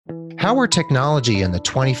How are technology and the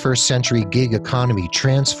 21st century gig economy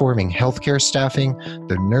transforming healthcare staffing,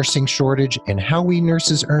 the nursing shortage, and how we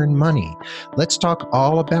nurses earn money? Let's talk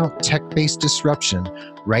all about tech-based disruption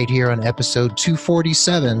right here on episode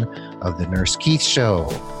 247 of The Nurse Keith Show.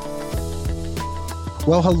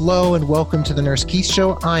 Well, hello and welcome to The Nurse Keith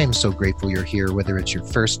Show. I'm so grateful you're here, whether it's your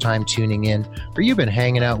first time tuning in or you've been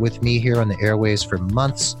hanging out with me here on the airways for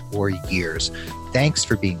months or years. Thanks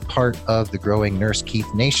for being part of the growing Nurse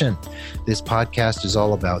Keith Nation. This podcast is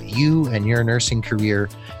all about you and your nursing career,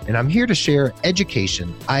 and I'm here to share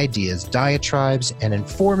education, ideas, diatribes, and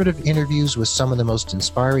informative interviews with some of the most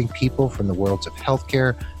inspiring people from the worlds of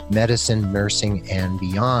healthcare, medicine, nursing, and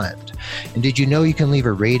beyond. And did you know you can leave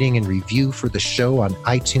a rating and review for the show on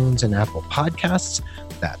iTunes and Apple Podcasts?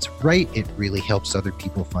 That's right. It really helps other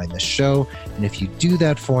people find the show. And if you do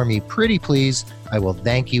that for me, pretty please, I will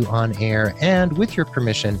thank you on air and, with your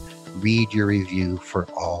permission, read your review for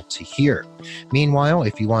all to hear. Meanwhile,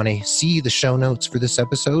 if you want to see the show notes for this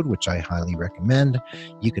episode, which I highly recommend,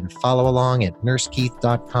 you can follow along at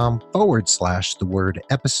nursekeith.com/the word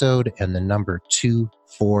episode and the number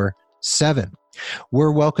 247.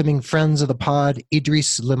 We're welcoming friends of the pod,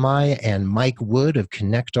 Idris Limay and Mike Wood of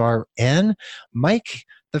ConnectRN. Mike,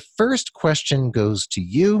 the first question goes to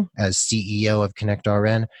you as CEO of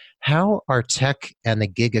ConnectRN. How are tech and the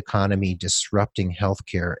gig economy disrupting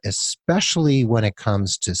healthcare, especially when it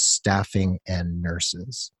comes to staffing and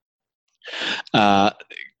nurses?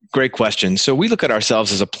 Great question. So we look at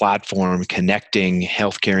ourselves as a platform connecting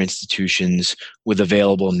healthcare institutions with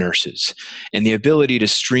available nurses, and the ability to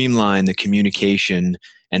streamline the communication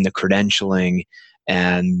and the credentialing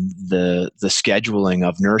and the scheduling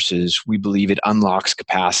of nurses. We believe it unlocks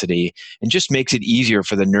capacity and just makes it easier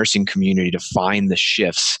for the nursing community to find the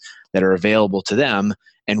shifts that are available to them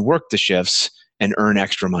and work the shifts and earn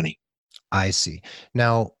extra money. I see.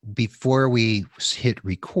 Now, before we hit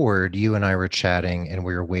record, you and I were chatting and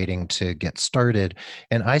we were waiting to get started.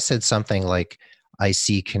 And I said something like, I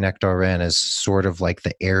see ConnectRN as sort of like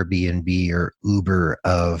the Airbnb or Uber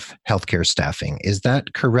of healthcare staffing. Is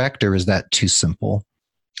that correct, or is that too simple?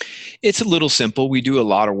 It's a little simple. We do a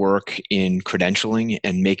lot of work in credentialing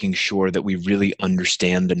and making sure that we really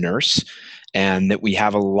understand the nurse and that we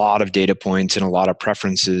have a lot of data points and a lot of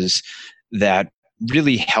preferences that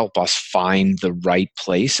really help us find the right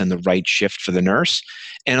place and the right shift for the nurse.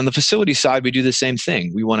 And on the facility side, we do the same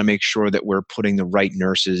thing. We want to make sure that we're putting the right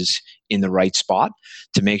nurses in the right spot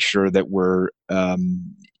to make sure that we're,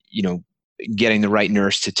 getting the right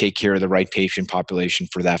nurse to take care of the right patient population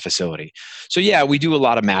for that facility. So yeah, we do a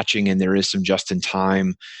lot of matching, and there is some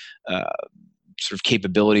just-in-time sort of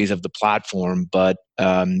capabilities of the platform, but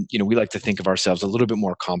we like to think of ourselves a little bit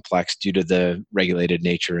more complex due to the regulated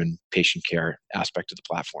nature and patient care aspect of the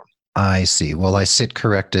platform. I see. Well, I sit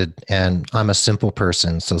corrected, and I'm a simple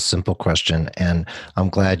person, so simple question. And I'm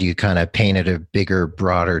glad you kind of painted a bigger,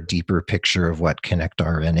 broader, deeper picture of what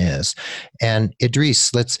ConnectRN is. And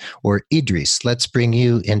Idris, let's bring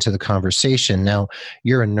you into the conversation. Now,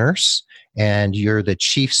 you're a nurse, and you're the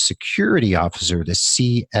Chief Security Officer, the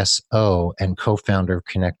CSO, and co-founder of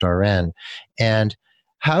ConnectRN. And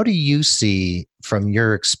how do you see, from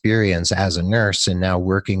your experience as a nurse and now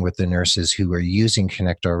working with the nurses who are using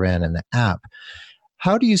ConnectRN and the app,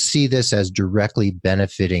 how do you see this as directly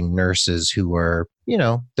benefiting nurses who are,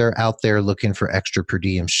 they're out there looking for extra per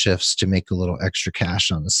diem shifts to make a little extra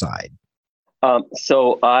cash on the side?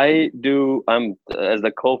 So I'm as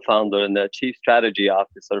the co-founder and the Chief Strategy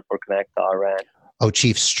Officer for ConnectRN. Oh,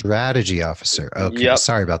 Chief Strategy Officer. Okay, Yep.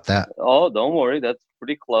 Sorry about that. Oh, don't worry, that's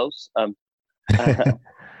pretty close. The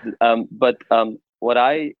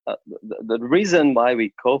reason why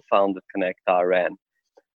we co-founded ConnectRN,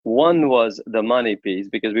 one was the money piece,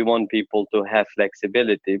 because we want people to have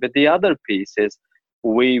flexibility. But the other piece is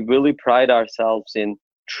we really pride ourselves in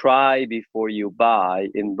try before you buy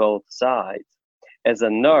in both sides. As a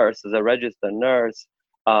nurse, as a registered nurse,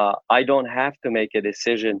 I don't have to make a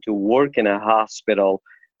decision to work in a hospital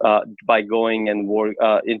by going and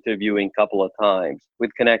interviewing a couple of times.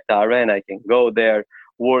 With ConnectRN, I can go there,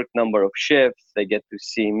 work number of shifts, they get to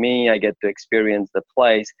see me, I get to experience the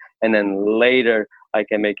place, and then later I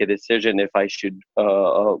can make a decision if I should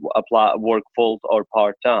work full or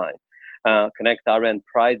part-time. ConnectRN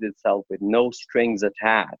prides itself with no strings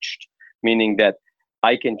attached, meaning that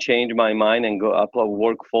I can change my mind and go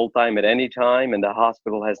work full-time at any time, and the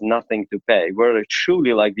hospital has nothing to pay. We're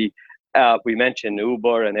truly like we mentioned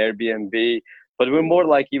Uber and Airbnb, but we're more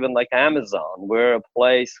like even like Amazon. We're a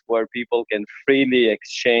place where people can freely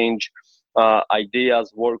exchange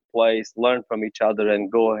ideas, workplace, learn from each other,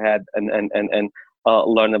 and go ahead and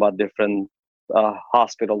learn about different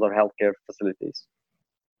hospitals or healthcare facilities.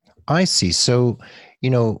 I see. So, you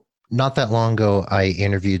know, not that long ago, I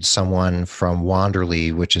interviewed someone from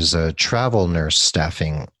Wanderly, which is a travel nurse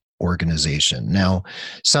staffing organization. Now,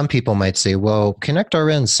 some people might say, well,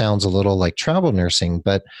 ConnectRN sounds a little like travel nursing,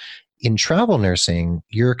 but in travel nursing,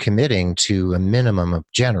 you're committing to a minimum of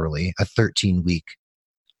generally a 13-week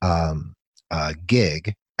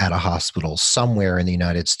gig at a hospital somewhere in the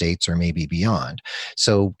United States or maybe beyond.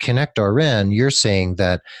 So ConnectRN, you're saying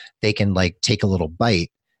that they can like take a little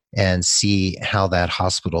bite and see how that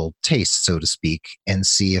hospital tastes, so to speak, and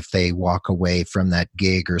see if they walk away from that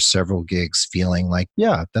gig or several gigs feeling like,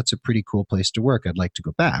 yeah, that's a pretty cool place to work. I'd like to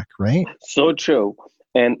go back, right? So true.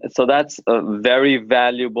 And so that's a very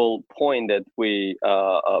valuable point that we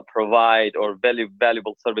provide, or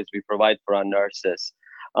valuable service we provide for our nurses.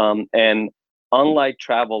 And unlike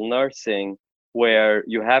travel nursing, where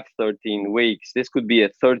you have 13 weeks, this could be a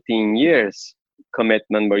 13 years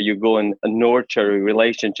commitment where you go and nurture a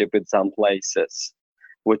relationship with some places,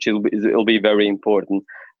 which will be very important.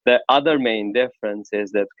 The other main difference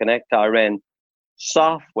is that ConnectRN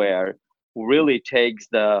software really takes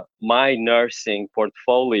my nursing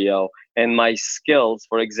portfolio and my skills.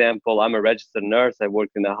 For example, I'm a registered nurse. I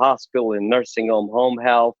worked in a hospital, in nursing home, home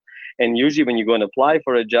health. And usually when you go and apply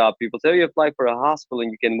for a job, people say, oh, you apply for a hospital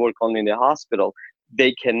and you can work only in the hospital.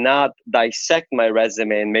 They cannot dissect my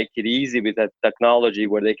resume and make it easy with that technology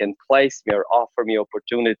where they can place me or offer me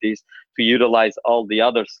opportunities to utilize all the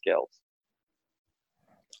other skills.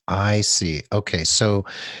 I see. Okay. So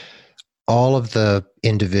all of the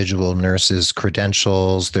individual nurses'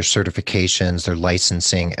 credentials, their certifications, their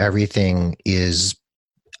licensing, everything is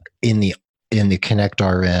in the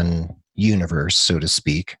ConnectRN universe, so to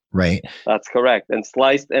speak, right? That's correct. And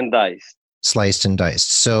sliced and diced. Sliced and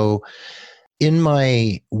diced. So in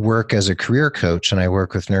my work as a career coach, and I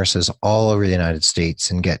work with nurses all over the United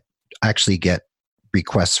States and get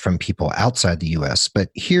requests from people outside the US, but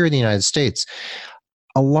here in the United States,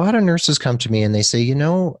 a lot of nurses come to me and they say, you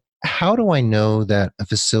know, how do I know that a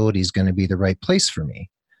facility is going to be the right place for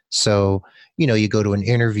me? So, you know, you go to an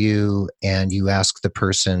interview and you ask the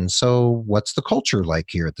person, so what's the culture like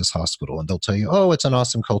here at this hospital? And they'll tell you, oh, it's an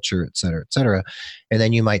awesome culture, et cetera, et cetera. And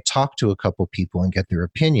then you might talk to a couple people and get their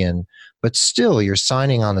opinion, but still you're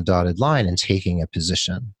signing on the dotted line and taking a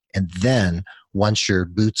position. And then once your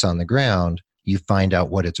boot's on the ground, you find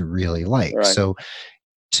out what it's really like. Right. So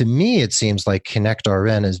to me, it seems like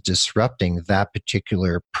ConnectRN is disrupting that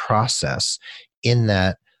particular process in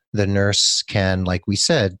that the nurse can, like we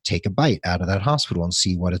said, take a bite out of that hospital and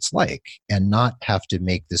see what it's like and not have to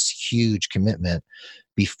make this huge commitment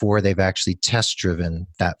before they've actually test driven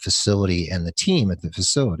that facility and the team at the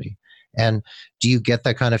facility. And do you get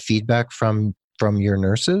that kind of feedback from your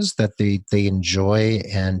nurses that they enjoy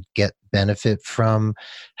and get benefit from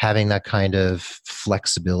having that kind of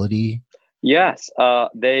flexibility? Yes,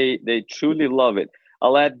 they truly love it.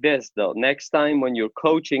 I'll add this though. Next time when you're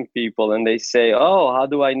coaching people and they say, oh, how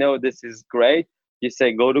do I know this is great? You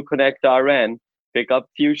say, go to ConnectRN, pick up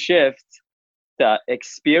few shifts,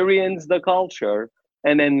 experience the culture,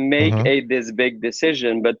 and then make this big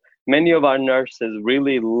decision. But many of our nurses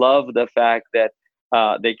really love the fact that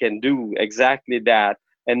they can do exactly that.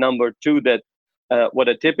 And number two, that what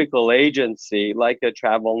a typical agency, like a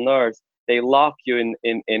travel nurse, they lock you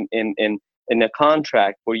in a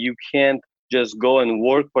contract where you can't just go and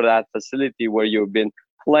work for that facility where you've been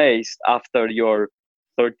placed after your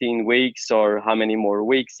 13 weeks or how many more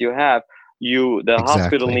weeks you have. The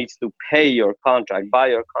hospital needs to pay your contract, buy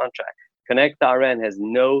your contract. ConnectRN has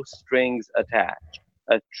no strings attached.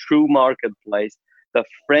 A true marketplace, the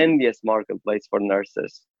friendliest marketplace for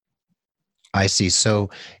nurses. I see. So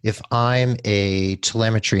if I'm a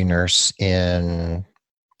telemetry nurse in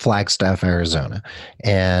Flagstaff, Arizona,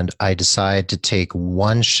 and I decide to take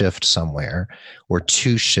one shift somewhere or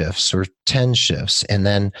two shifts or 10 shifts, and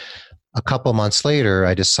then a couple months later,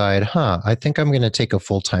 I decide, I think I'm going to take a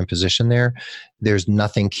full-time position there. There's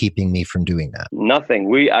nothing keeping me from doing that. Nothing.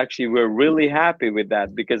 We're really happy with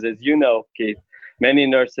that because, as you know, Keith, many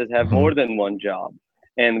nurses have more than one job.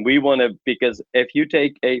 And we want to, because if you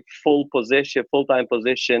take a full-time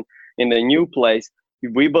position in a new place,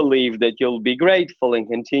 we believe that you'll be grateful and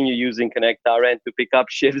continue using ConnectRN to pick up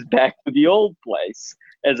shifts back to the old place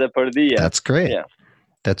as a per diem. That's great. Yeah.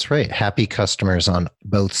 That's right. Happy customers on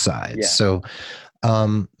both sides. Yeah. So,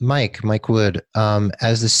 Mike Wood,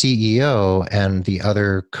 as the CEO and the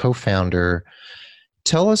other co-founder,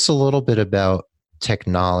 tell us a little bit about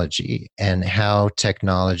technology and how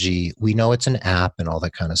technology, we know it's an app and all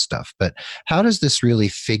that kind of stuff, but how does this really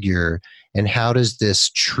figure and how does this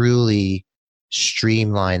truly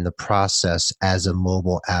streamline the process as a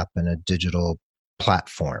mobile app and a digital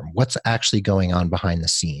platform? What's actually going on behind the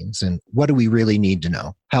scenes, and what do we really need to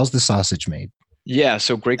know? How's the sausage made? Yeah,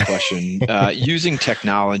 so great question. Using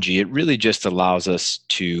technology, it really just allows us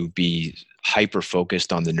to be hyper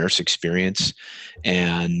focused on the nurse experience.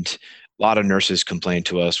 And a lot of nurses complained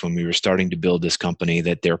to us when we were starting to build this company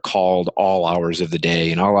that they're called all hours of the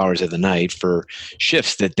day and all hours of the night for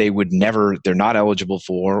shifts that they're not eligible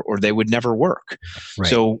for, or they would never work. Right.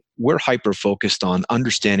 So we're hyper focused on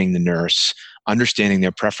understanding the nurse, understanding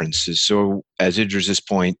their preferences. So as Idris's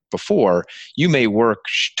point before, you may work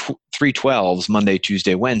 3/12s Monday,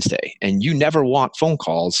 Tuesday, Wednesday, and you never want phone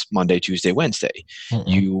calls Monday, Tuesday, Wednesday. Mm-mm.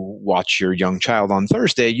 You watch your young child on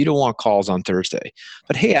Thursday, you don't want calls on Thursday.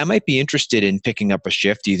 But hey, I might be interested in picking up a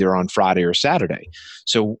shift either on Friday or Saturday.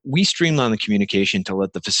 So we streamline the communication to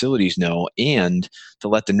let the facilities know, and to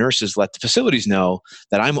let the nurses let the facilities know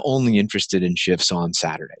that I'm only interested in shifts on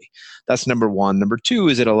Saturday. That's number one. Number two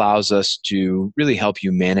is it allows us to really help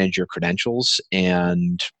you manage your credentials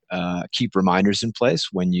and keep reminders in place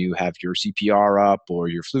when you have your CPR up or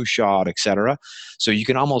your flu shot, et cetera. So you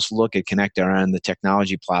can almost look at ConnectRN, the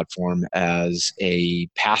technology platform, as a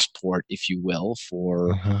passport, if you will,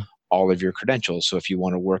 for all of your credentials. So if you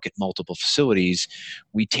want to work at multiple facilities,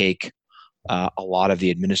 we take a lot of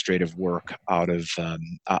the administrative work out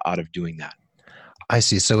of doing that. I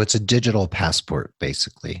see. So it's a digital passport,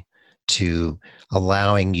 basically, to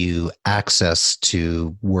allowing you access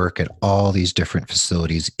to work at all these different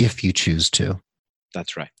facilities if you choose to.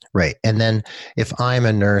 That's right. Right. And then if I'm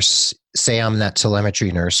a nurse, say I'm that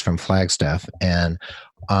telemetry nurse from Flagstaff, and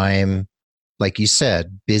I'm, like you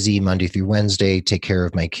said, busy Monday through Wednesday, take care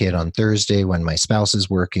of my kid on Thursday when my spouse is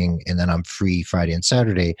working, and then I'm free Friday and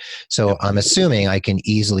Saturday. So I'm assuming I can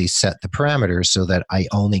easily set the parameters so that I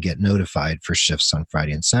only get notified for shifts on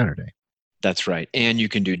Friday and Saturday. That's right. And you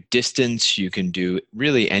can do distance. You can do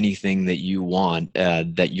really anything that you want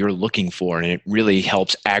that you're looking for. And it really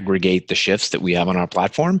helps aggregate the shifts that we have on our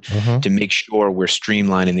platform to make sure we're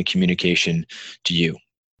streamlining the communication to you.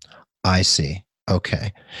 I see.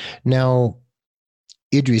 Okay. Now,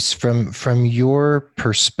 Idris, from your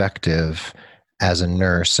perspective as a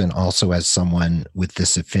nurse and also as someone with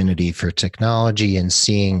this affinity for technology and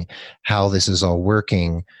seeing how this is all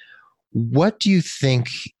working, what do you think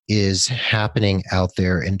is happening out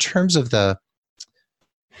there in terms of the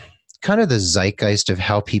kind of the zeitgeist of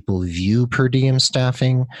how people view per diem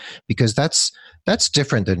staffing? Because that's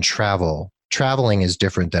different than travel. Traveling is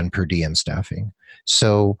different than per diem staffing.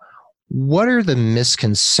 So what are the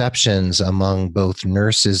misconceptions among both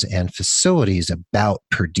nurses and facilities about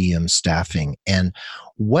per diem staffing, and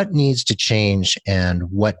what needs to change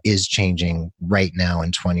and what is changing right now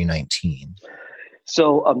in 2019?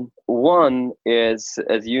 So one is,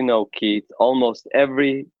 as you know, Keith, almost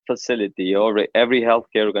every facility or every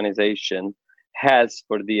healthcare organization has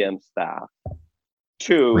per diem staff.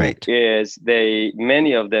 Two is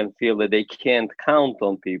many of them feel that they can't count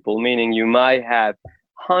on people, meaning you might have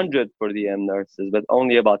 100 per diem nurses, but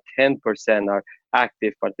only about 10% are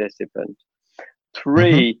active participants.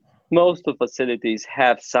 Three, most of facilities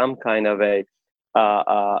have some kind of a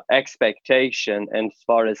expectation as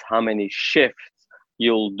far as how many shifts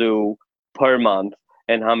you'll do per month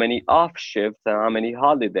and how many off shifts and how many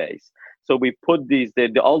holidays. So we put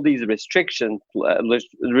all these restrictions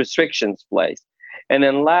place. And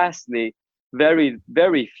then lastly, very,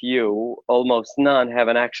 very few, almost none, have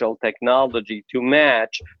an actual technology to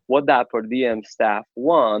match what that per diem staff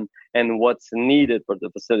want and what's needed for the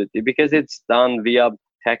facility, because it's done via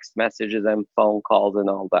text messages and phone calls and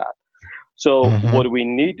all that. So what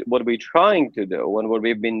we're trying to do and what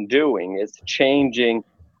we've been doing is changing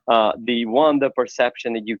the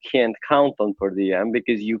perception that you can't count on per diem,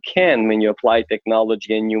 because you can when you apply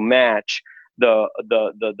technology and you match the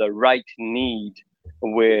right need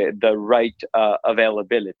with the right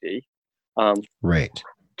availability.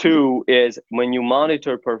 Two is when you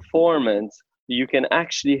monitor performance, you can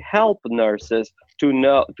actually help nurses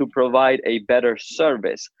to provide a better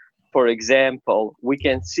service. For example, we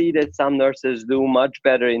can see that some nurses do much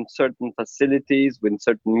better in certain facilities with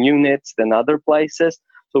certain units than other places.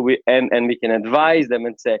 So we can advise them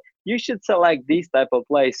and say, you should select these type of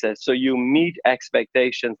places so you meet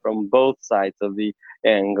expectations from both sides of the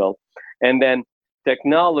angle. And then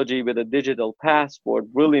technology with a digital passport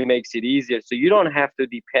really makes it easier. So you don't have to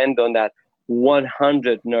depend on that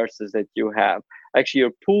 100 nurses that you have. Actually,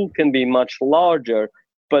 your pool can be much larger.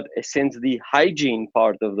 But since the hygiene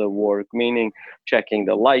part of the work, meaning checking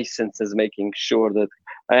the licenses, making sure that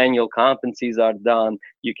annual competencies are done,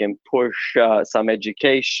 you can push some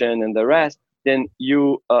education and the rest, then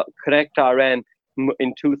you Connect RN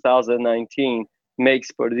in 2019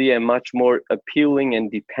 makes per diem much more appealing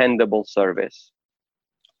and dependable service.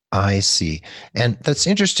 I see. And that's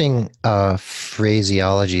interesting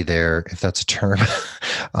phraseology there, if that's a term.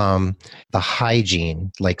 The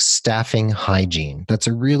hygiene, like staffing hygiene. That's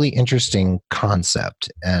a really interesting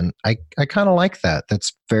concept. And I kind of like that.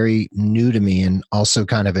 That's very new to me and also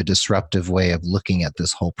kind of a disruptive way of looking at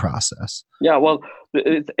this whole process. Yeah, well,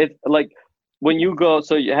 it's like when you go,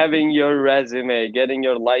 so you're having your resume, getting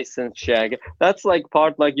your license check, that's like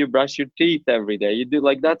part like you brush your teeth every day. You do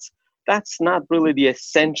like that's not really the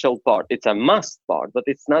essential part. It's a must part, but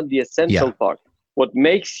it's not the essential part. What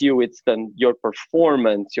makes you, it's your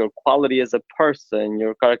performance, your quality as a person,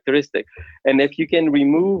 your characteristic. And if you can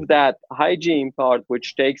remove that hygiene part,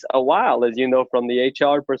 which takes a while, as you know, from the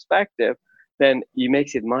HR perspective, then you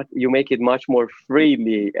make it much more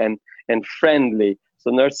freely and friendly. So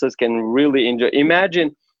nurses can really enjoy.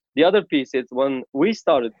 Imagine the other piece is when we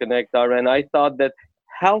started Connect RN, I thought that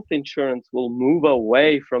health insurance will move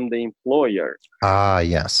away from the employer.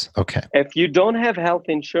 Yes. Okay. If you don't have health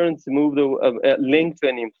insurance move the link to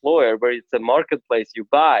an employer where it's a marketplace, you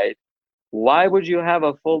buy it, why would you have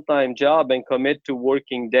a full-time job and commit to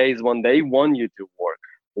working days when they want you to work?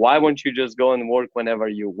 Why won't you just go and work whenever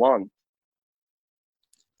you want?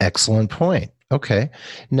 Excellent point. Okay.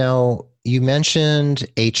 Now, you mentioned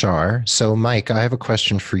HR. So, Mike, I have a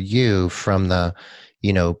question for you from the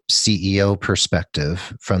CEO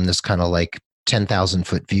perspective, from this kind of like 10,000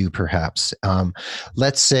 foot view, perhaps.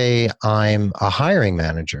 Let's say I'm a hiring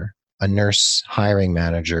manager, a nurse hiring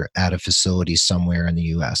manager at a facility somewhere in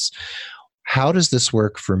the US. How does this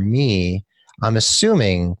work for me? I'm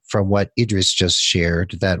assuming from what Idris just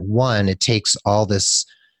shared that one, it takes all this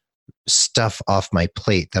stuff off my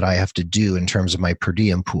plate that I have to do in terms of my per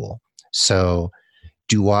diem pool. So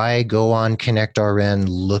do I go on Connect RN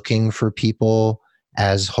looking for people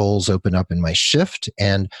as holes open up in my shift?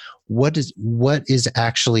 And what's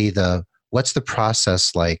the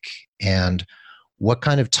process like, and what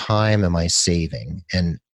kind of time am I saving,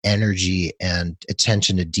 and energy and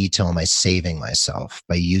attention to detail am I saving myself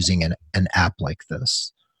by using an app like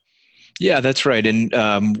this? Yeah, that's right.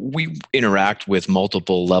 And we interact with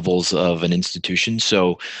multiple levels of an institution.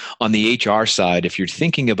 So on the HR side, if you're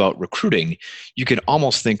thinking about recruiting, you can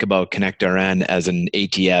almost think about Connect RN as an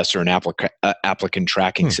ATS or an applicant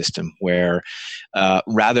tracking system, where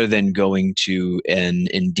rather than going to an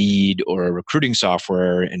Indeed or a recruiting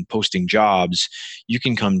software and posting jobs, you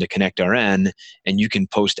can come to Connect RN and you can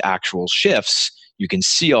post actual shifts. You can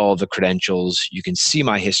see all the credentials, you can see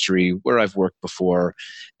my history, where I've worked before,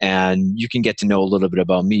 and you can get to know a little bit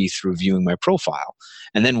about me through viewing my profile.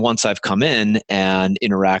 And then once I've come in and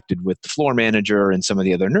interacted with the floor manager and some of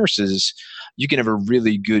the other nurses, you can have a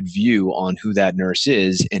really good view on who that nurse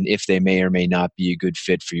is and if they may or may not be a good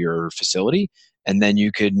fit for your facility. And then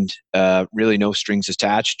you can really, no strings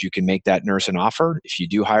attached, you can make that nurse an offer. If you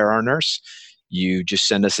do hire our nurse, you just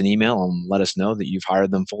send us an email and let us know that you've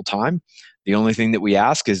hired them full time. The only thing that we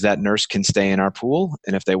ask is that nurse can stay in our pool,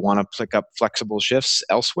 and if they want to pick up flexible shifts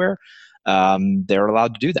elsewhere, they're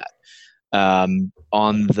allowed to do that.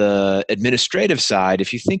 On the administrative side,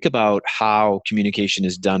 if you think about how communication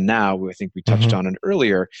is done now, I think we touched on it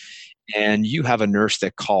earlier, and you have a nurse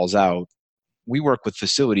that calls out, we work with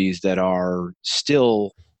facilities that are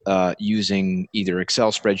still using either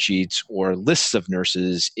Excel spreadsheets or lists of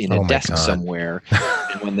nurses in a desk somewhere.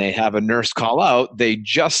 And when they have a nurse call out, they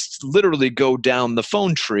just literally go down the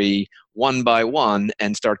phone tree one by one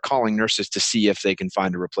and start calling nurses to see if they can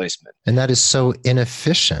find a replacement. And that is so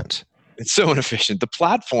inefficient. It's so inefficient. The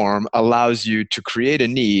platform allows you to create a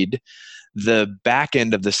need. The back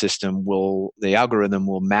end of the system the algorithm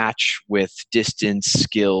will match with distance,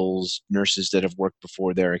 skills, nurses that have worked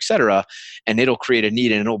before there, et cetera, and it'll create a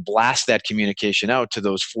need and it'll blast that communication out to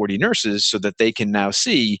those 40 nurses so that they can now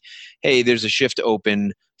see, hey, there's a shift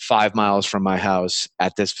open 5 miles from my house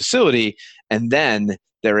at this facility. And then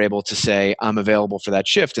they're able to say, I'm available for that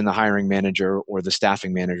shift, and the hiring manager or the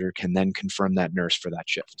staffing manager can then confirm that nurse for that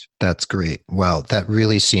shift. That's great. Wow, that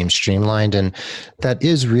really seems streamlined, and that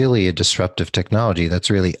is really a disruptive technology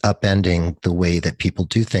that's really upending the way that people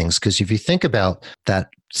do things. Because if you think about that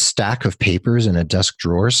stack of papers in a desk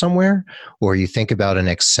drawer somewhere, or you think about an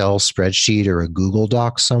Excel spreadsheet or a Google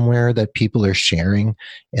Doc somewhere that people are sharing,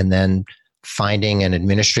 and then finding an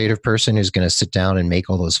administrative person who's going to sit down and make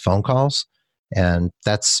all those phone calls. And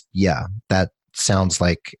that sounds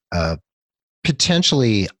like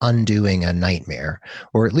potentially undoing a nightmare,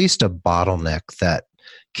 or at least a bottleneck that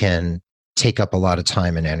can take up a lot of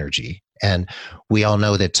time and energy. And we all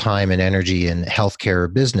know that time and energy in healthcare or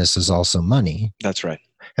business is also money. That's right.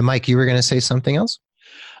 And Mike, you were going to say something else?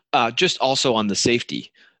 Just also on the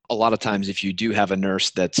safety. A lot of times if you do have a nurse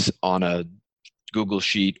that's on a Google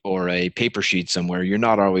sheet or a paper sheet somewhere, you're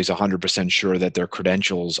not always 100% sure that their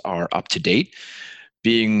credentials are up to date.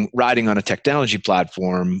 Riding on a technology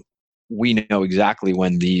platform, we know exactly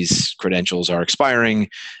when these credentials are expiring,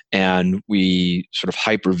 and we sort of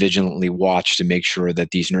hyper vigilantly watch to make sure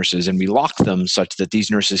that these nurses, and we lock them such that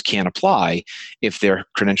these nurses can't apply if their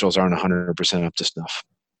credentials aren't 100% up to snuff.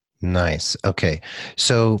 Nice. Okay.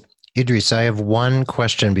 So Idris, I have one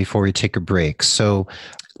question before we take a break. So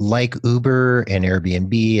like Uber and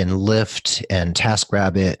Airbnb and Lyft and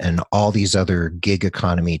TaskRabbit and all these other gig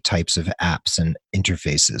economy types of apps and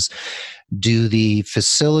interfaces, do the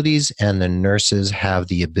facilities and the nurses have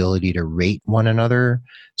the ability to rate one another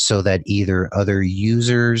so that either other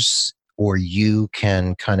users or you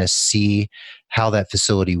can kind of see how that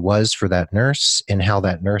facility was for that nurse and how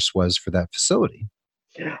that nurse was for that facility?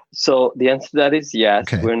 So the answer to that is yes.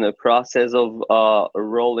 Okay. We're in the process of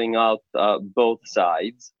rolling out both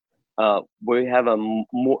sides. We have a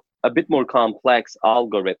bit more complex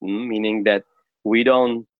algorithm, meaning that we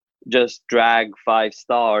don't just drag 5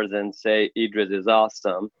 stars and say Idris is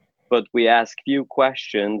awesome, but we ask few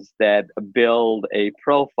questions that build a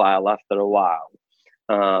profile after a while,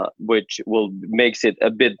 which makes it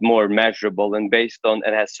a bit more measurable and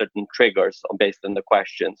has certain triggers based on the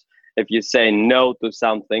questions. If you say no to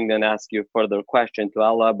something, then ask you further question to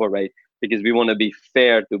elaborate, because we want to be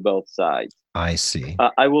fair to both sides. I see.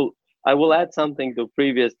 I will add something to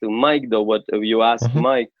Mike, though, what you asked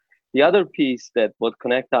Mike. The other piece that what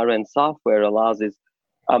ConnectRN software allows is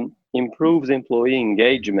improves employee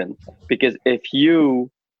engagement, because if you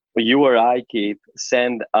or I, Keith,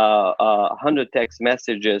 send 100 text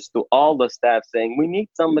messages to all the staff saying we need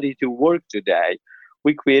somebody to work today,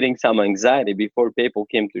 we're creating some anxiety before people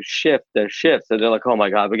came to shift their shifts. So they're like, oh my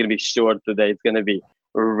God, we're going to be short today. It's going to be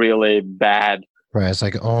really bad. Right. It's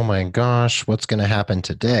like, oh my gosh, what's going to happen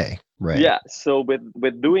today? Right. Yeah. So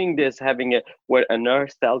with doing this, where a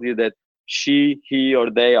nurse tells you that she, he, or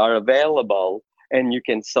they are available and you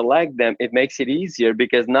can select them, it makes it easier,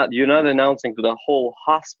 because you're not announcing to the whole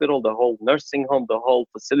hospital, the whole nursing home, the whole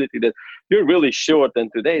facility that you're really short and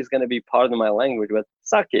today is going to be, pardon my language, but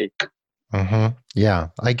sucky. Yeah,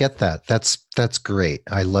 I get that. That's great.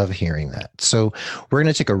 I love hearing that. So we're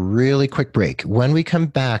going to take a really quick break. When we come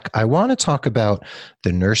back, I want to talk about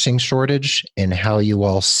the nursing shortage and how you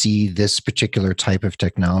all see this particular type of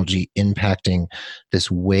technology impacting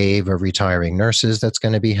this wave of retiring nurses that's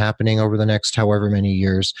going to be happening over the next however many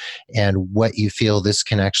years, and what you feel this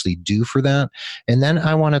can actually do for that. And then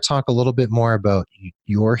I want to talk a little bit more about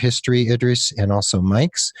your history, Idris, and also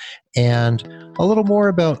Mike's, and a little more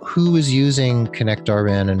about who is using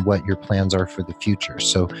ConnectRN and what your plans are for the future.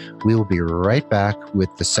 So we will be right back with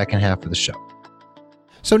the second half of the show.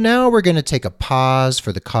 So now we're going to take a pause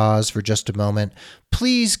for the cause for just a moment.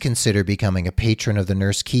 Please consider becoming a patron of the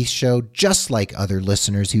Nurse Keith Show, just like other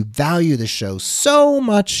listeners who value the show so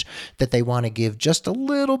much that they want to give just a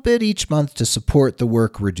little bit each month to support the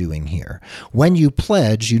work we're doing here. When you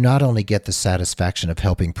pledge, you not only get the satisfaction of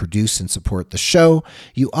helping produce and support the show,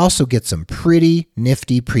 you also get some pretty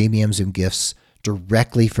nifty premiums and gifts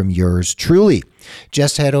directly from yours truly.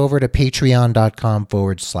 Just head over to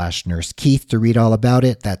patreon.com/Nurse Keith to read all about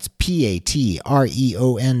it. That's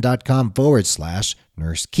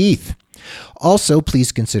patreon.com/Nurse Keith. Also,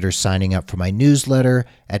 please consider signing up for my newsletter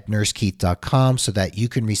at nursekeith.com so that you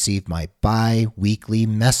can receive my bi-weekly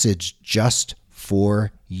message just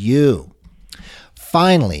for you.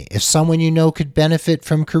 Finally, if someone you know could benefit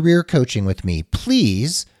from career coaching with me,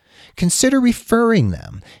 please consider referring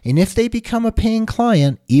them. And if they become a paying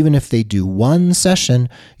client, even if they do one session,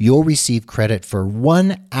 you'll receive credit for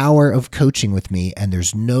 1 hour of coaching with me, and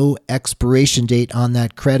there's no expiration date on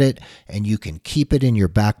that credit, and you can keep it in your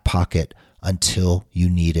back pocket until you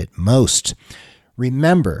need it most.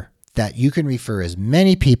 Remember that you can refer as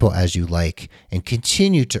many people as you like and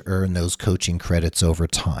continue to earn those coaching credits over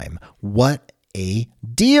time. What a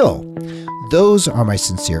deal! Those are my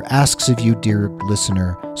sincere asks of you, dear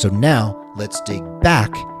listener. So now let's dig back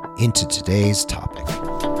into today's topic.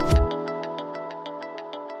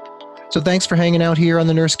 So thanks for hanging out here on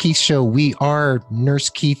the Nurse Keith Show. We are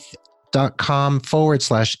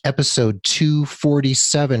nursekeith.com/episode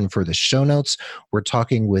 247 for the show notes. We're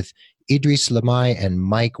talking with Idris Lamai and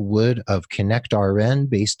Mike Wood of ConnectRN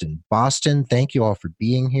based in Boston. Thank you all for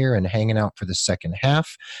being here and hanging out for the second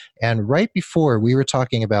half. And right before, we were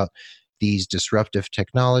talking about these disruptive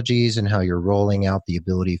technologies and how you're rolling out the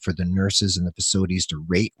ability for the nurses and the facilities to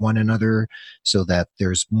rate one another so that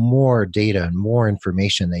there's more data and more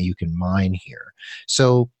information that you can mine here.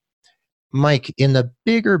 So, Mike, in the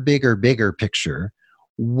bigger picture,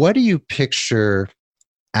 what do you picture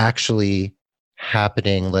actually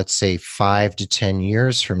happening, let's say 5 to 10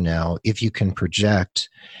 years from now, if you can project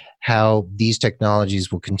how these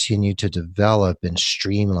technologies will continue to develop and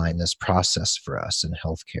streamline this process for us in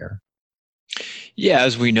healthcare? Yeah,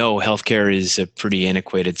 as we know, healthcare is a pretty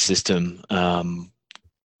antiquated system.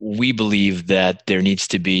 We believe that there needs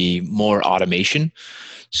to be more automation.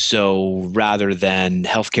 So rather than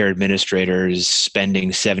healthcare administrators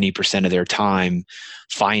spending 70% of their time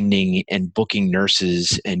finding and booking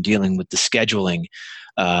nurses and dealing with the scheduling,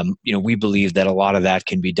 we believe that a lot of that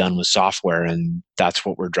can be done with software, and that's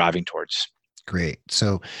what we're driving towards. Great.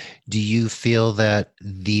 So, do you feel that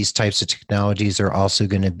these types of technologies are also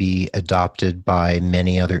going to be adopted by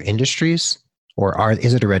many other industries, or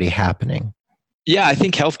is it already happening? Yeah, I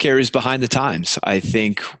think healthcare is behind the times. I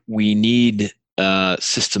think we need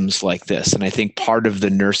systems like this. And I think part of the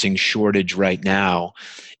nursing shortage right now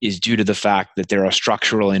is due to the fact that there are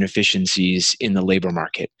structural inefficiencies in the labor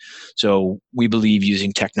market. So we believe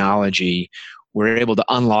using technology, we're able to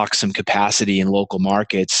unlock some capacity in local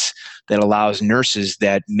markets that allows nurses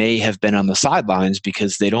that may have been on the sidelines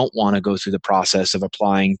because they don't want to go through the process of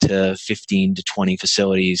applying to 15 to 20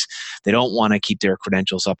 facilities. They don't want to keep their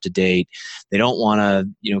credentials up to date. They don't want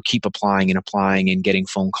to, keep applying and getting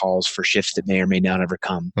phone calls for shifts that may or may not ever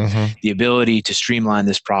come. Mm-hmm. The ability to streamline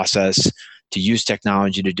this process, to use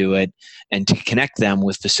technology to do it, and to connect them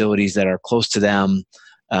with facilities that are close to them,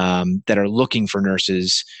 that are looking for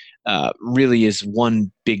nurses, really is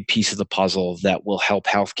one big piece of the puzzle that will help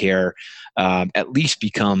healthcare at least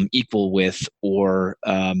become equal with or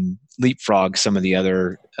leapfrog some of the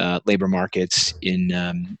other labor markets in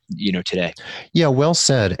today. Yeah, well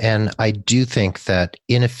said. And I do think that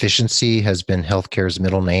inefficiency has been healthcare's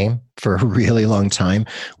middle name for a really long time.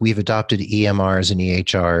 We've adopted EMRs and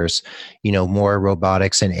EHRs. More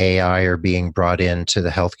robotics and AI are being brought into the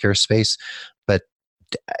healthcare space. But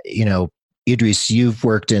Idris, you've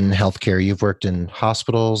worked in healthcare. You've worked in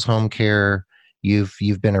hospitals, home care. You've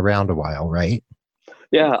been around a while, right?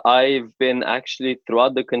 Yeah, I've been actually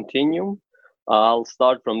throughout the continuum. I'll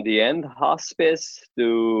start from the end, hospice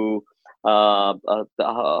to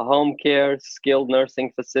home care, skilled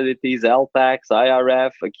nursing facilities, LTACs,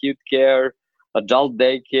 IRF, acute care, adult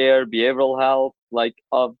daycare, behavioral health.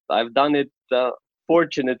 I've done it,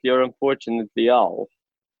 fortunately or unfortunately, all.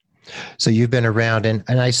 So you've been around, and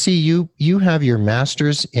I see you have your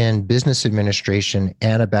master's in business administration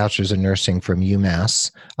and a bachelor's in nursing from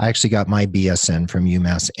UMass. I actually got my BSN from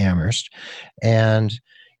UMass Amherst. And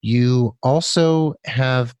you also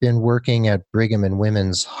have been working at Brigham and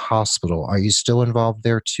Women's Hospital. Are you still involved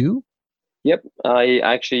there too? Yep,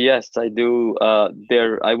 yes, I do.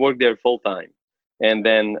 I work there full time. And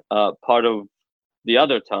then part of the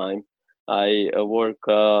other time, I work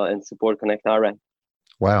and support ConnectRN.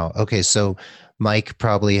 Wow. Okay. So Mike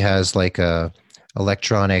probably has like a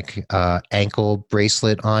electronic ankle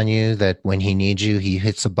bracelet on you that when he needs you, he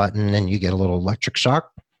hits a button and you get a little electric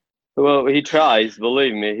shock. Well, he tries,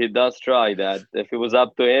 believe me, he does try that. If it was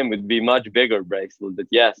up to him, it'd be much bigger bracelet, but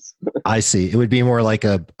yes. I see. It would be more like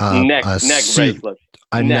a neck suit, bracelet.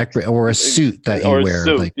 or a suit that you wear.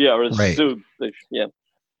 Suit, or a suit. Yeah.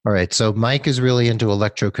 All right. So Mike is really into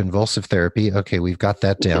electroconvulsive therapy. Okay, we've got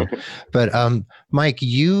that down. But Mike,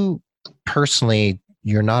 you personally,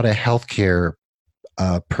 you're not a healthcare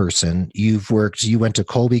person. You went to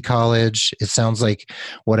Colby College. It sounds like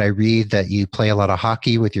what I read that you play a lot of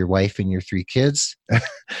hockey with your wife and your 3 kids.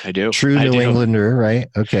 I do. True New Englander, right?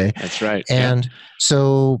 Okay. That's right. And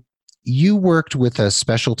so you worked with a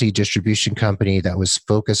specialty distribution company that was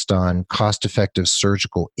focused on cost-effective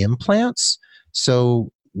surgical implants.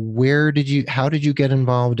 So how did you get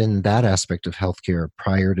involved in that aspect of healthcare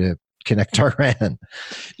prior to ConnectRN?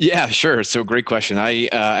 Yeah, sure. So great question. I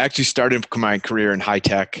actually started my career in high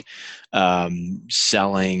tech,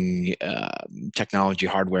 selling technology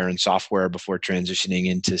hardware and software before transitioning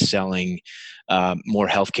into selling more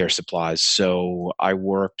healthcare supplies. So I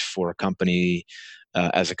worked for a company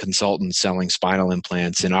as a consultant selling spinal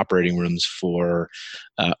implants in operating rooms for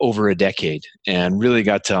over a decade, and really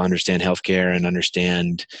got to understand healthcare and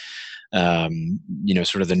understand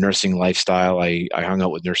sort of the nursing lifestyle. I hung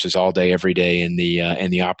out with nurses all day, every day in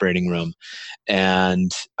the operating room.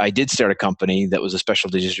 And I did start a company that was a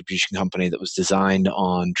specialty distribution company that was designed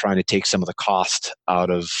on trying to take some of the cost out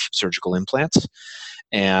of surgical implants.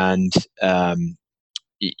 And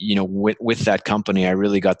with that company, I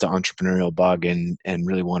really got the entrepreneurial bug and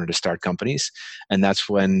really wanted to start companies. And that's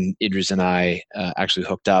when Idris and I actually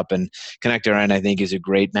hooked up. And ConnectRN, I think, is a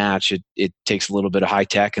great match. It takes a little bit of high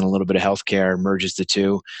tech and a little bit of healthcare, merges the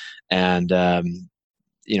two, and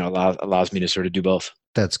allows me to sort of do both.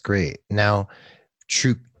 That's great. Now,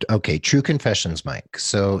 true confessions, Mike.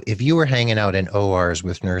 So if you were hanging out in ORs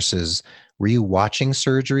with nurses, were you watching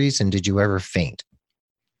surgeries, and did you ever faint?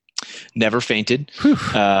 Never fainted,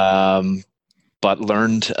 but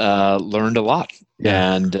learned a lot.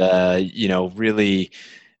 Yeah. And, really,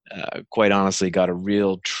 quite honestly, got a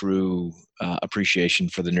real true appreciation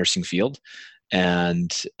for the nursing field,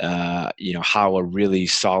 and how a really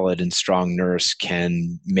solid and strong nurse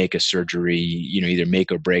can make a surgery, either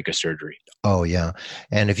make or break a surgery. Oh yeah.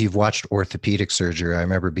 And if you've watched orthopedic surgery, I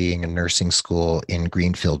remember being in nursing school in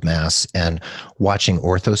Greenfield, Mass, and watching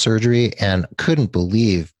ortho surgery, and couldn't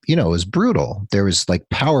believe, it was brutal. There was like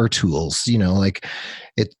power tools, like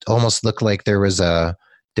it almost looked like there was a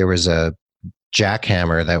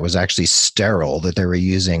jackhammer that was actually sterile that they were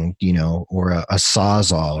using, or a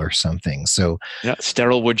Sawzall or something. So yeah,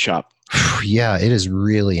 sterile wood shop. Yeah, it is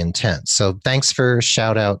really intense. So thanks for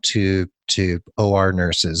shout out to OR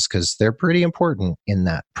nurses, because they're pretty important in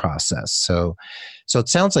that process. So it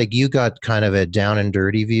sounds like you got kind of a down and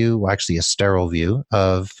dirty view, actually a sterile view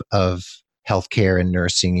of healthcare and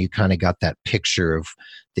nursing. You kind of got that picture of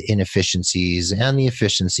the inefficiencies and the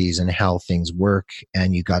efficiencies and how things work,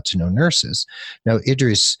 and you got to know nurses. Now,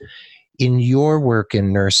 Idris, in your work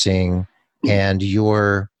in nursing and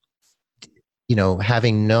your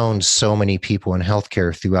having known so many people in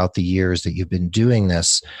healthcare throughout the years that you've been doing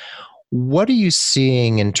this, what are you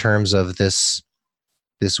seeing in terms of this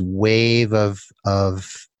wave of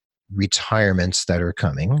retirements that are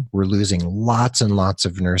coming? We're losing lots and lots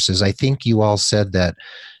of nurses. I think you all said that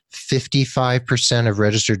 55% of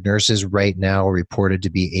registered nurses right now are reported to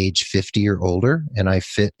be age 50 or older, and I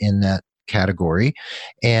fit in that category,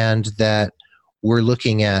 and that we're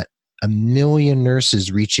looking at 1 million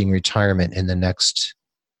nurses reaching retirement in the next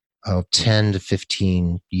 10 to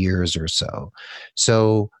 15 years or so.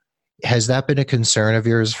 So has that been a concern of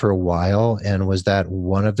yours for a while? And was that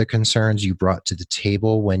one of the concerns you brought to the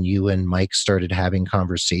table when you and Mike started having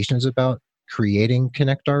conversations about creating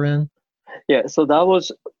ConnectRN? Yeah, so that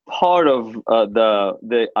was part of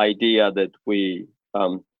the idea that we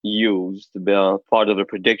used, part of the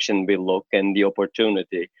prediction we look and the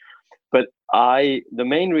opportunity. But the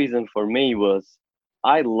main reason for me was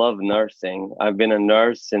I love nursing. I've been a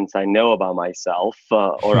nurse since I know about myself,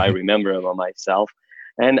 or I remember about myself.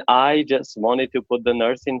 And I just wanted to put the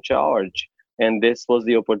nurse in charge. And this was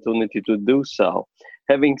the opportunity to do so.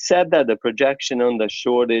 Having said that, the projection on the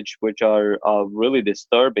shortage, which are really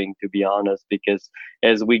disturbing, to be honest, because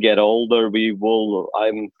as we get older,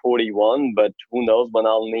 I'm 41, but who knows when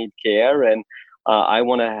I'll need care. And I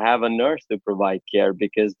want to have a nurse to provide care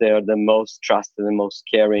because they are the most trusted and most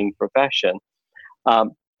caring profession.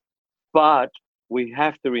 But we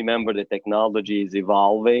have to remember the technology is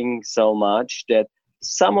evolving so much that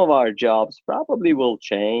some of our jobs probably will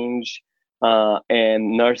change,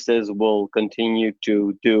 and nurses will continue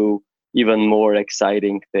to do even more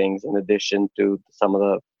exciting things in addition to some of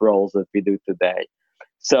the roles that we do today.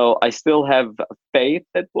 So I still have faith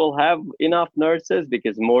that we'll have enough nurses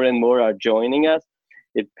because more and more are joining us.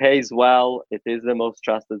 It pays well. It is the most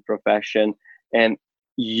trusted profession. And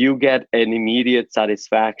you get an immediate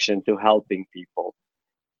satisfaction to helping people.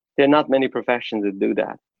 There are not many professions that do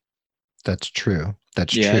that. That's true.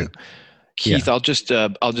 That's true. Keith, yeah. I'll just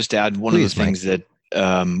add one of the things that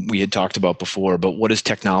we had talked about before, but what does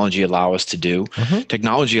technology allow us to do? Mm-hmm.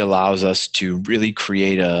 Technology allows us to really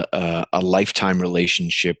create a lifetime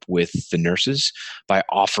relationship with the nurses by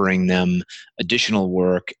offering them additional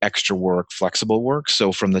work, extra work, flexible work.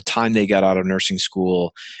 So from the time they got out of nursing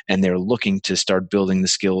school and they're looking to start building the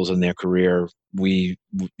skills in their career, we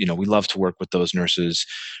love to work with those nurses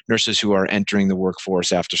who are entering the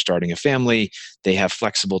workforce after starting a family. They have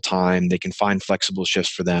flexible time. They can find flexible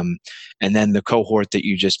shifts for them. And then the cohort that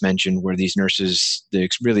you just mentioned, where these nurses, the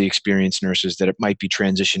really experienced nurses that it might be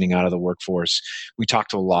transitioning out of the workforce, we talk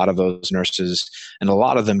to a lot of those nurses, and a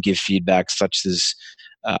lot of them give feedback such as,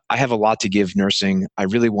 I have a lot to give nursing. I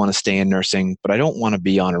really want to stay in nursing, but I don't want to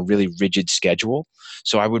be on a really rigid schedule.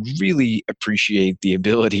 So I would really appreciate the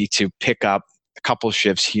ability to pick up a couple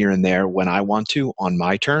shifts here and there when I want to on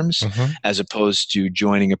my terms, mm-hmm. as opposed to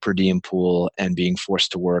joining a per diem pool and being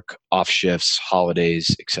forced to work off shifts,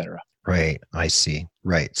 holidays, etc. Right. I see.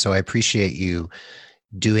 Right. So I appreciate you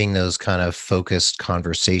doing those kind of focused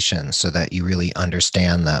conversations so that you really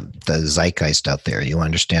understand the zeitgeist out there. You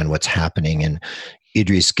understand what's happening, and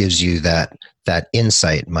Idris gives you that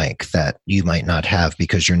insight, Mike, that you might not have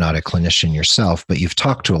because you're not a clinician yourself, but you've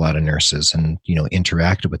talked to a lot of nurses and,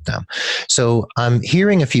 interacted with them. So I'm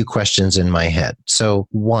hearing a few questions in my head. So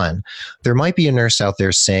one, there might be a nurse out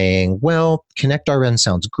there saying, well, ConnectRN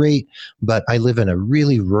sounds great, but I live in a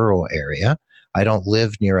really rural area. I don't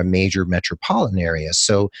live near a major metropolitan area.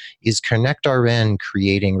 So is ConnectRN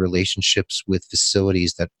creating relationships with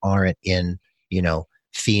facilities that aren't in,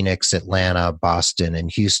 Phoenix, Atlanta, Boston,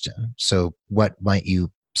 and Houston? So what might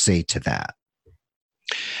you say to that?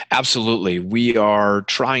 Absolutely. We are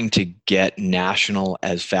trying to get national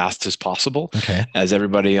as fast as possible. Okay. As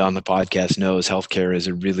everybody on the podcast knows, healthcare is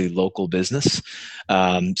a really local business.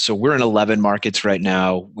 So we're in 11 markets right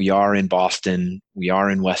now. We are in Boston. We are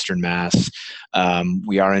in Western Mass.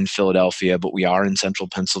 We are in Philadelphia, but we are in Central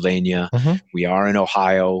Pennsylvania. Mm-hmm. We are in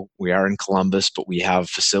Ohio. We are in Columbus, but we have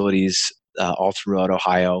facilities all throughout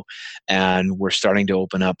Ohio, and we're starting to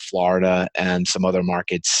open up Florida and some other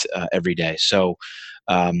markets every day. So,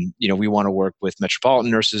 we want to work with metropolitan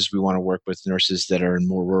nurses. We want to work with nurses that are in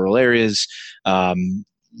more rural areas.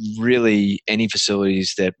 Really, any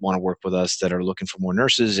facilities that want to work with us that are looking for more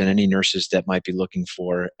nurses, and any nurses that might be looking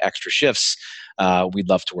for extra shifts, we'd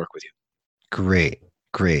love to work with you. Great.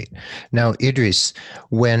 Now, Idris,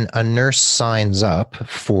 when a nurse signs up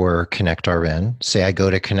for ConnectRN, say I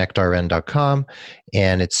go to connectrn.com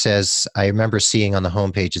and it says, I remember seeing on the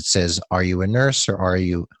homepage, it says, are you a nurse or are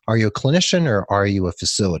you a clinician or are you a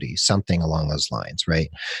facility? Something along those lines, right?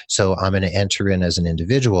 So I'm going to enter in as an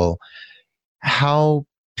individual. How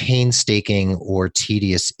painstaking or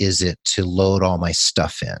tedious is it to load all my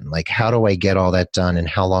stuff in? Like, how do I get all that done and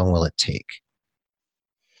how long will it take?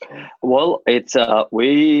 Well, it's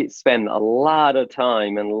we spend a lot of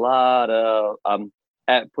time and put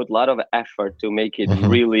a lot of effort to make it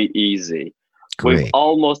really easy. Great. We're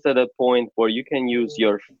almost at a point where you can use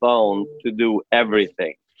your phone to do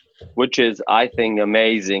everything, which is, I think,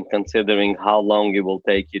 amazing considering how long it will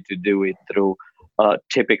take you to do it through a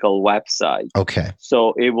typical website. Okay.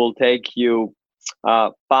 So it will take you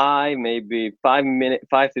 5 to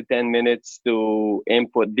 10 minutes to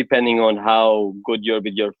input, depending on how good you're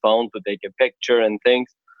with your phone, to take a picture and things,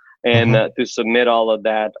 and to submit all of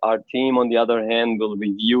that. Our team, on the other hand, will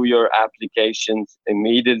review your applications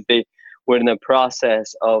immediately. We're in the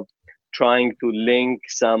process of trying to link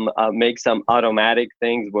make some automatic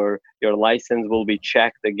things where your license will be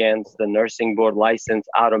checked against the nursing board license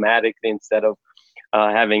automatically instead of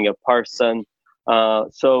having a person.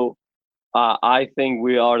 I think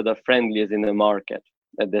we are the friendliest in the market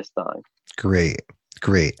at this time. Great.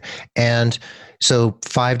 And so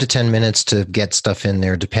 5 to 10 minutes to get stuff in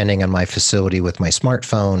there, depending on my facility with my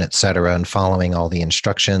smartphone, et cetera, and following all the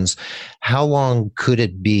instructions. How long could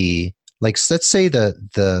it be? Like, let's say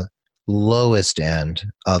the lowest end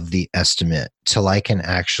of the estimate till I can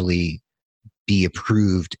actually be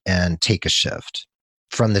approved and take a shift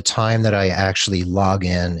from the time that I actually log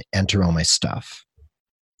in, enter all my stuff.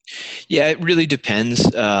 Yeah, it really depends.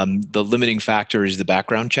 The limiting factor is the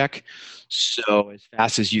background check. So as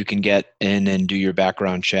fast as you can get in and do your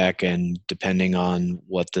background check, and depending on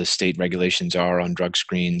what the state regulations are on drug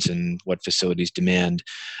screens and what facilities demand,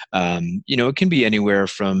 it can be anywhere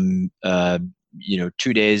from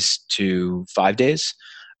 2 days to 5 days.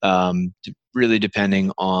 Really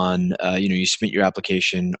depending on, you submit your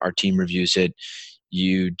application, our team reviews it.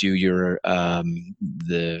 You do your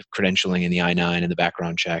the credentialing and the I-9 and the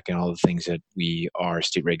background check and all the things that we are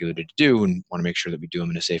state regulated to do, and want to make sure that we do them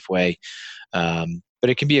in a safe way. But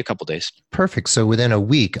it can be a couple days. Perfect. So within a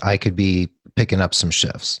week, I could be picking up some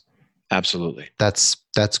shifts. Absolutely. That's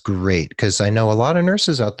great, because I know a lot of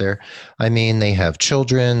nurses out there. I mean, they have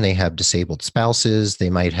children, they have disabled spouses, they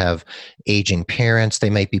might have aging parents, they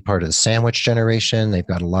might be part of the sandwich generation. They've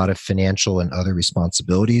got a lot of financial and other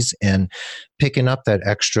responsibilities, and picking up that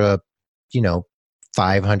extra,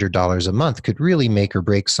 $500 a month could really make or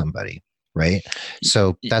break somebody, right?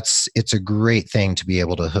 So it's a great thing to be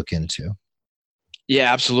able to hook into.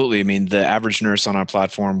 Yeah, absolutely. I mean, the average nurse on our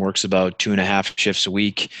platform works about 2.5 shifts a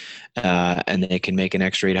week, and they can make an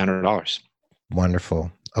extra $800. Wonderful.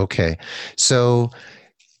 Okay. So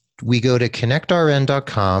we go to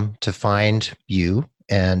connectrn.com to find you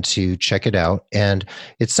and to check it out. And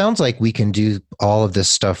it sounds like we can do all of this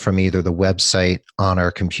stuff from either the website, on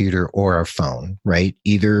our computer, or our phone, right?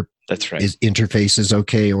 Either That's right. Is interface is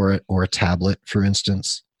okay, or a tablet, for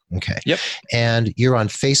instance. Okay. Yep. And you're on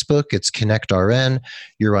Facebook, it's ConnectRN.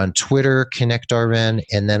 You're on Twitter, ConnectRN.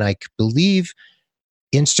 And then I believe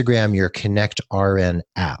Instagram, your ConnectRN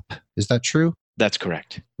app. Is that true? That's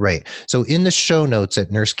correct. Right. So in the show notes at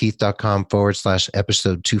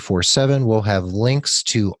nursekeith.com/episode 247, we'll have links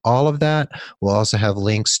to all of that. We'll also have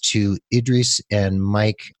links to Idris and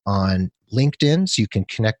Mike on LinkedIn, so you can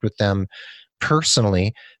connect with them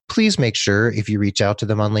personally. Please make sure if you reach out to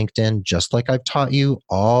them on LinkedIn, just like I've taught you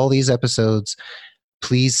all these episodes,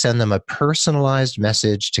 please send them a personalized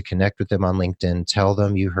message to connect with them on LinkedIn. Tell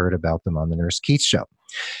them you heard about them on the Nurse Keith Show.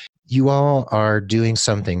 You all are doing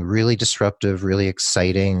something really disruptive, really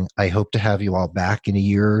exciting. I hope to have you all back in a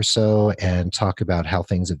year or so and talk about how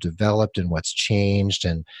things have developed and what's changed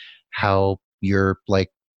and how you're like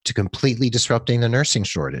to completely disrupting the nursing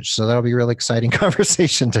shortage. So that'll be a really exciting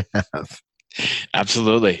conversation to have.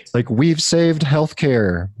 Absolutely. Like we've saved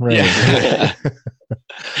healthcare. Right? Yeah.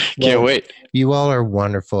 Can't wait. You all are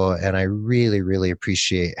wonderful, and I really, really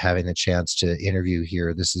appreciate having the chance to interview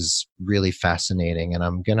here. This is really fascinating, and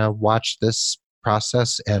I'm going to watch this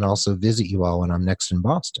process and also visit you all when I'm next in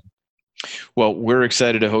Boston. Well, we're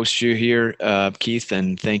excited to host you here, Keith,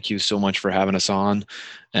 and thank you so much for having us on.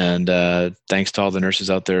 And thanks to all the nurses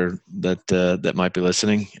out there that might be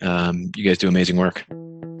listening. You guys do amazing work.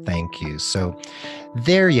 Thank you. So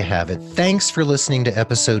there you have it. Thanks for listening to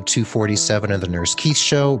episode 247 of the Nurse Keith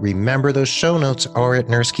Show. Remember, those show notes are at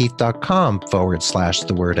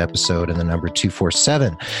nursekeith.com/episode and the number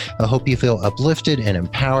 247. I hope you feel uplifted and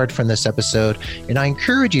empowered from this episode. And I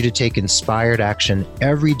encourage you to take inspired action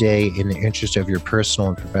every day in the interest of your personal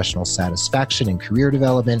and professional satisfaction and career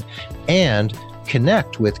development, and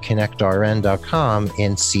connect with connectrn.com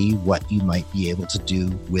and see what you might be able to do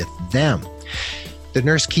with them. The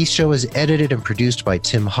Nurse Keith Show is edited and produced by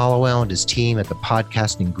Tim Hollowell and his team at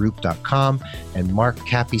thepodcastinggroup.com, and Mark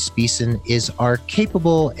Cappy-Speason is our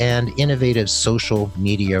capable and innovative social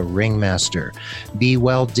media ringmaster. Be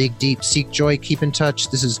well, dig deep, seek joy, keep in touch.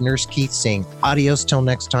 This is Nurse Keith saying adios till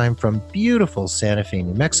next time from beautiful Santa Fe,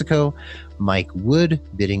 New Mexico. Mike Wood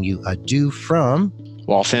bidding you adieu from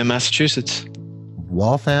Waltham, Massachusetts.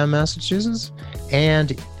 Waltham, Massachusetts,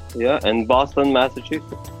 and Boston,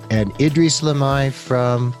 Massachusetts. And Idris Lamai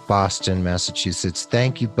from Boston, Massachusetts.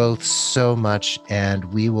 Thank you both so much, and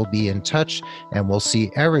we will be in touch, and we'll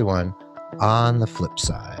see everyone on the flip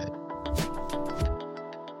side.